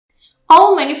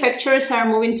All manufacturers are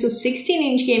moving to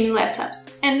 16-inch gaming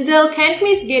laptops, and Dell can't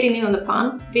miss getting in on the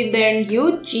fun with their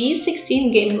new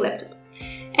G16 gaming laptop.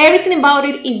 Everything about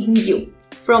it is new,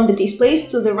 from the displays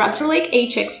to the Raptor Lake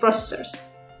HX processors.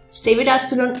 Stay with us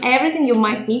to learn everything you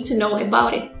might need to know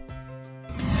about it.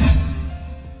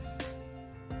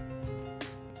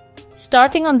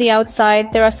 Starting on the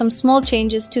outside, there are some small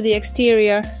changes to the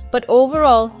exterior, but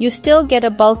overall, you still get a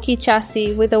bulky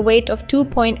chassis with a weight of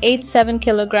 2.87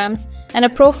 kilograms and a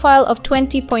profile of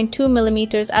 20.2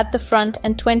 millimeters at the front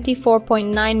and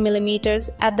 24.9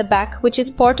 millimeters at the back, which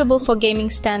is portable for gaming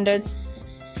standards.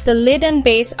 The lid and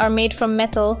base are made from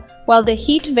metal, while the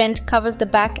heat vent covers the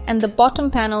back and the bottom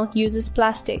panel uses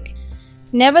plastic.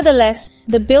 Nevertheless,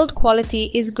 the build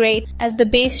quality is great as the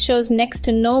base shows next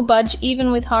to no budge even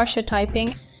with harsher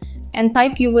typing, and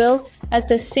type you will as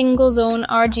the single zone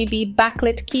RGB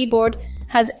backlit keyboard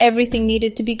has everything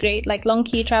needed to be great, like long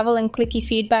key travel and clicky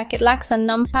feedback. It lacks a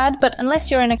numpad, but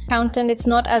unless you're an accountant, it's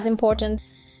not as important.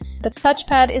 The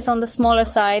touchpad is on the smaller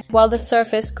side, while the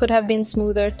surface could have been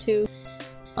smoother too.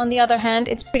 On the other hand,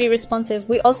 it's pretty responsive.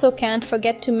 We also can't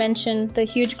forget to mention the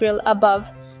huge grille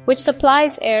above, which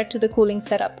supplies air to the cooling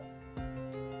setup.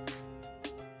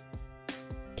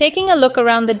 Taking a look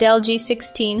around the Dell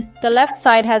G16, the left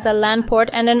side has a LAN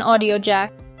port and an audio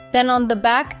jack. Then on the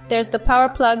back, there's the power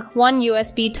plug, one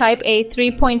USB Type-A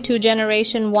 3.2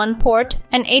 Generation 1 port,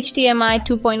 an HDMI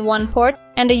 2.1 port,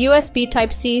 and a USB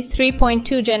Type-C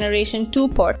 3.2 Generation 2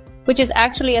 port, which is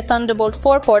actually a Thunderbolt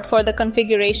 4 port for the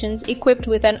configurations equipped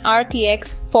with an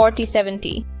RTX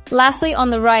 4070. Lastly, on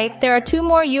the right, there are two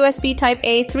more USB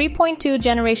Type-A 3.2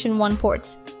 Generation 1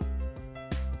 ports.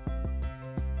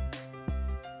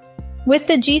 With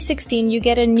the G16, you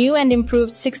get a new and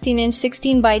improved 16-inch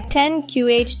 16x10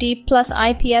 QHD plus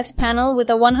IPS panel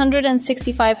with a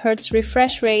 165Hz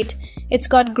refresh rate. It's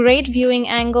got great viewing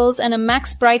angles and a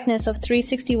max brightness of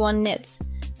 361 nits.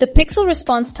 The pixel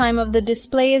response time of the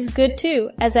display is good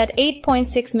too, as at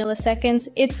 8.6 milliseconds,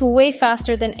 it's way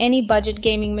faster than any budget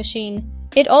gaming machine.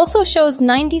 It also shows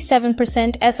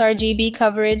 97% sRGB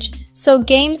coverage, so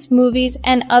games, movies,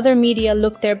 and other media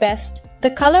look their best.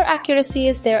 The color accuracy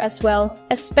is there as well,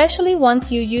 especially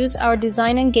once you use our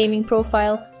design and gaming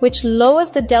profile, which lowers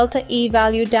the delta E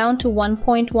value down to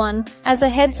 1.1. As a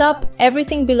heads up,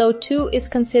 everything below 2 is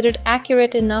considered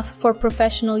accurate enough for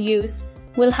professional use.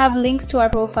 We'll have links to our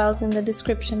profiles in the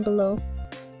description below.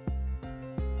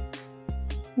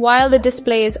 While the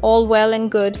display is all well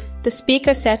and good, the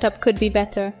speaker setup could be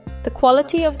better. The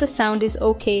quality of the sound is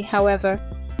okay, however.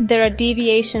 There are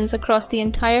deviations across the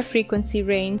entire frequency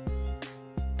range.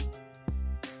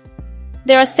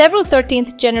 There are several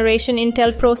 13th generation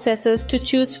Intel processors to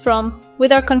choose from,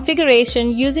 with our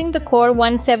configuration using the Core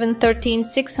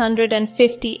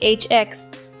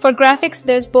i7-13650HX. For graphics,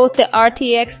 there's both the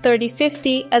RTX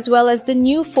 3050 as well as the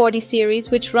new 40 series,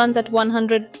 which runs at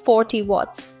 140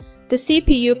 watts. The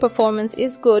CPU performance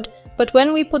is good, but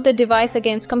when we put the device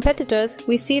against competitors,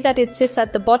 we see that it sits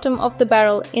at the bottom of the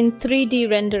barrel in 3D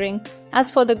rendering.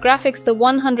 As for the graphics, the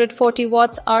 140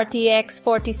 watts RTX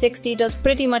 4060 does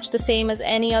pretty much the same as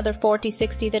any other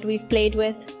 4060 that we've played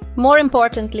with. More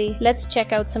importantly, let's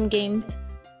check out some games.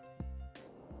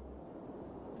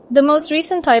 The most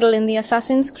recent title in the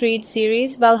Assassin's Creed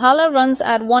series, Valhalla, runs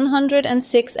at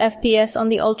 106 FPS on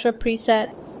the Ultra preset.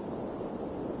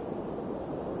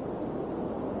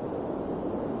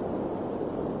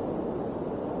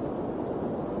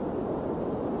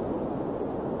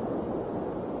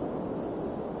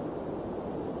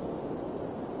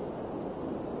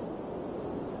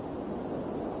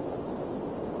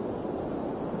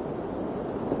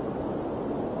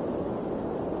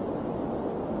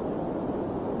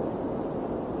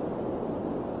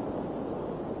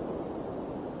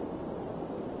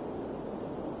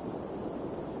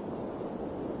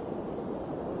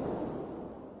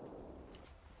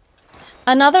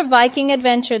 Another Viking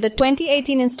adventure, the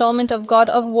 2018 installment of God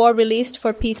of War, released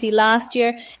for PC last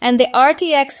year, and the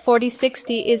RTX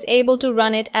 4060 is able to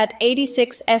run it at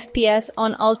 86 FPS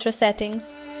on Ultra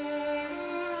settings.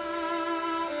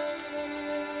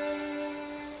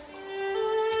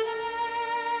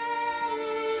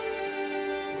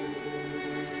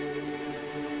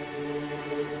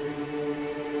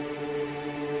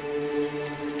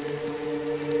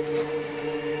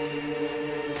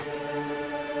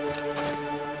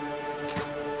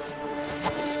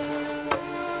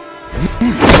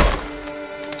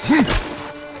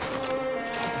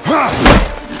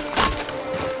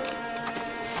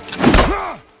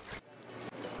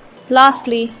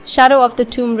 Lastly, Shadow of the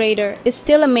Tomb Raider is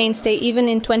still a mainstay even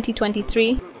in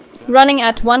 2023, running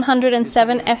at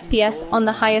 107 FPS on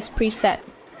the highest preset.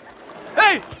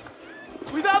 ¡Hey!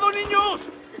 ¡Cuidado, niños!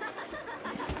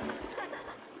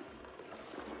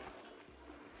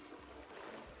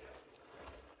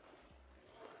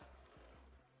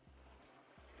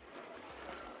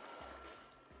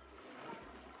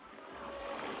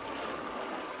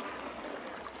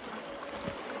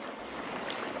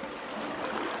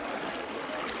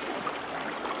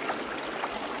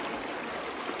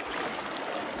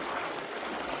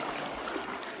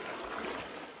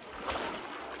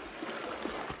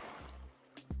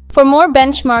 For more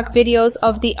benchmark videos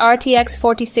of the RTX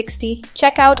 4060,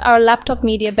 check out our Laptop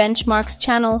Media Benchmarks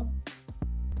channel.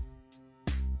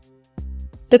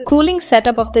 The cooling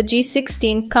setup of the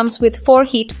G16 comes with 4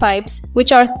 heat pipes,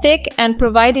 which are thick and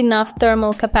provide enough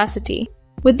thermal capacity.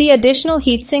 With the additional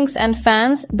heatsinks and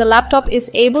fans, the laptop is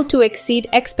able to exceed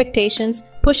expectations,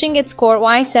 pushing its Core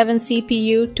i7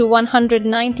 CPU to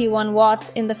 191 watts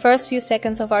in the first few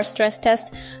seconds of our stress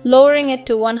test, lowering it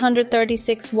to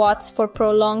 136 watts for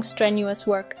prolonged strenuous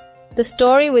work. The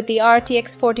story with the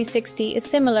RTX 4060 is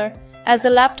similar, as the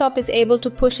laptop is able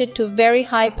to push it to very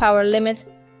high power limits.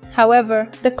 However,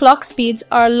 the clock speeds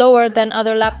are lower than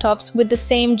other laptops with the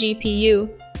same GPU.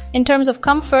 In terms of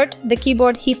comfort, the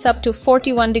keyboard heats up to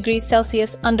 41 degrees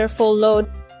Celsius under full load.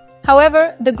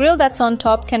 However, the grill that's on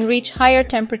top can reach higher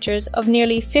temperatures of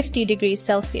nearly 50 degrees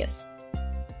Celsius.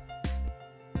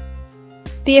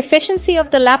 The efficiency of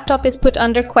the laptop is put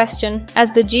under question,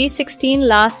 as the G16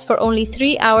 lasts for only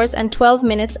 3 hours and 12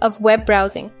 minutes of web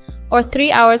browsing, or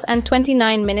 3 hours and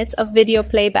 29 minutes of video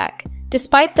playback,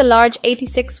 despite the large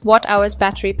 86 watt-hours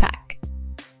battery pack.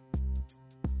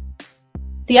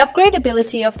 The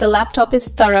upgradability of the laptop is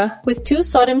thorough, with 2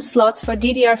 SODIMM slots for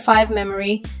DDR5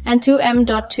 memory and 2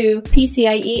 M.2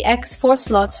 PCIe X4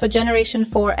 slots for Generation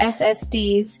 4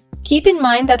 SSDs. Keep in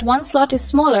mind that one slot is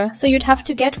smaller, so you'd have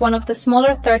to get one of the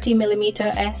smaller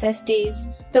 30mm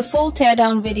SSDs. The full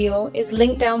teardown video is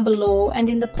linked down below and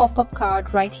in the pop-up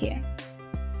card right here.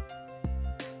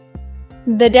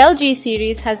 The Dell G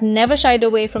series has never shied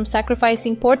away from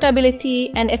sacrificing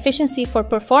portability and efficiency for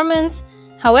performance.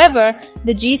 However,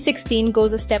 the G16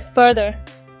 goes a step further.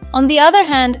 On the other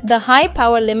hand, the high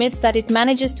power limits that it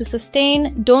manages to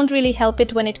sustain don't really help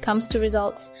it when it comes to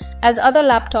results, as other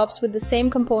laptops with the same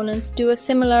components do a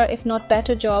similar if not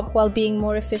better job while being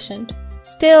more efficient.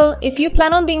 Still, if you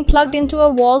plan on being plugged into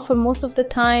a wall for most of the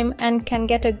time and can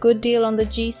get a good deal on the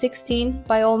G16,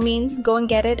 by all means go and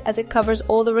get it, as it covers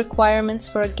all the requirements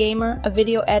for a gamer, a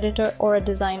video editor, or a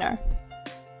designer.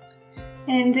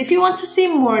 And if you want to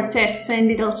see more tests and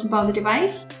details about the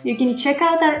device, you can check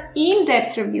out our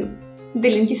in-depth review. The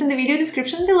link is in the video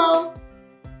description below.